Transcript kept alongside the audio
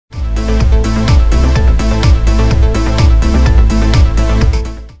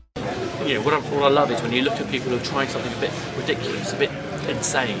what I love is when you look at people who are trying something a bit ridiculous, a bit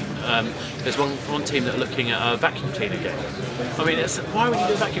insane. There's one team that are looking at a vacuum cleaner game. I mean, why would you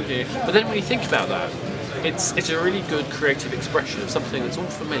do a vacuum cleaner? But then when you think about that, it's a really good creative expression of something that's all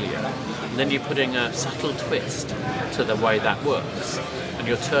familiar, and then you're putting a subtle twist to the way that works, and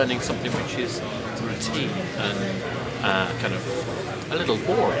you're turning something which is routine and kind of a little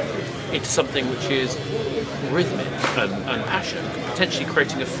boring into something which is rhythmic and passionate, potentially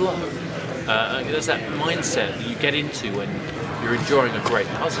creating a flow. There's that mindset that you get into when you're enjoying a great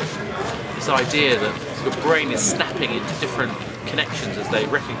puzzle. This idea that your brain is snapping into different connections as they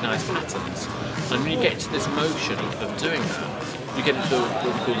recognise patterns. And when you get into this motion of doing that, you get into what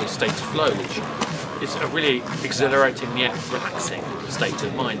we call a state of flow, which is a really exhilarating yet relaxing state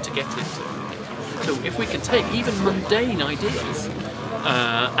of mind to get into. So if we can take even mundane ideas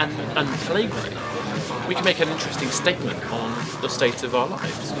and play with it, we can make an interesting statement on the state of our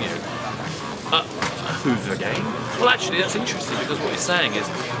lives. You know, a Hoover game. Well, actually, that's interesting because what he's saying is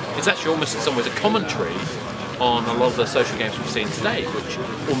it's actually almost in some ways a commentary on a lot of the social games we've seen today, which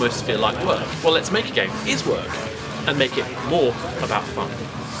almost feel like work. Well, let's make a game that is work and make it more about fun.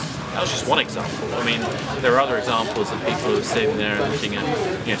 That was just one example. I mean, there are other examples of people who are sitting there and looking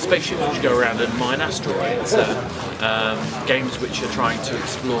at spaceships which go around and mine asteroids, games which are trying to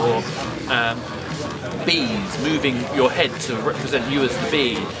explore bees, moving your head to represent you as the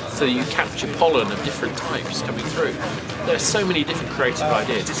bee, so you capture pollen of different types coming through. There are so many different creative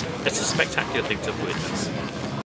ideas. It's a spectacular thing to witness.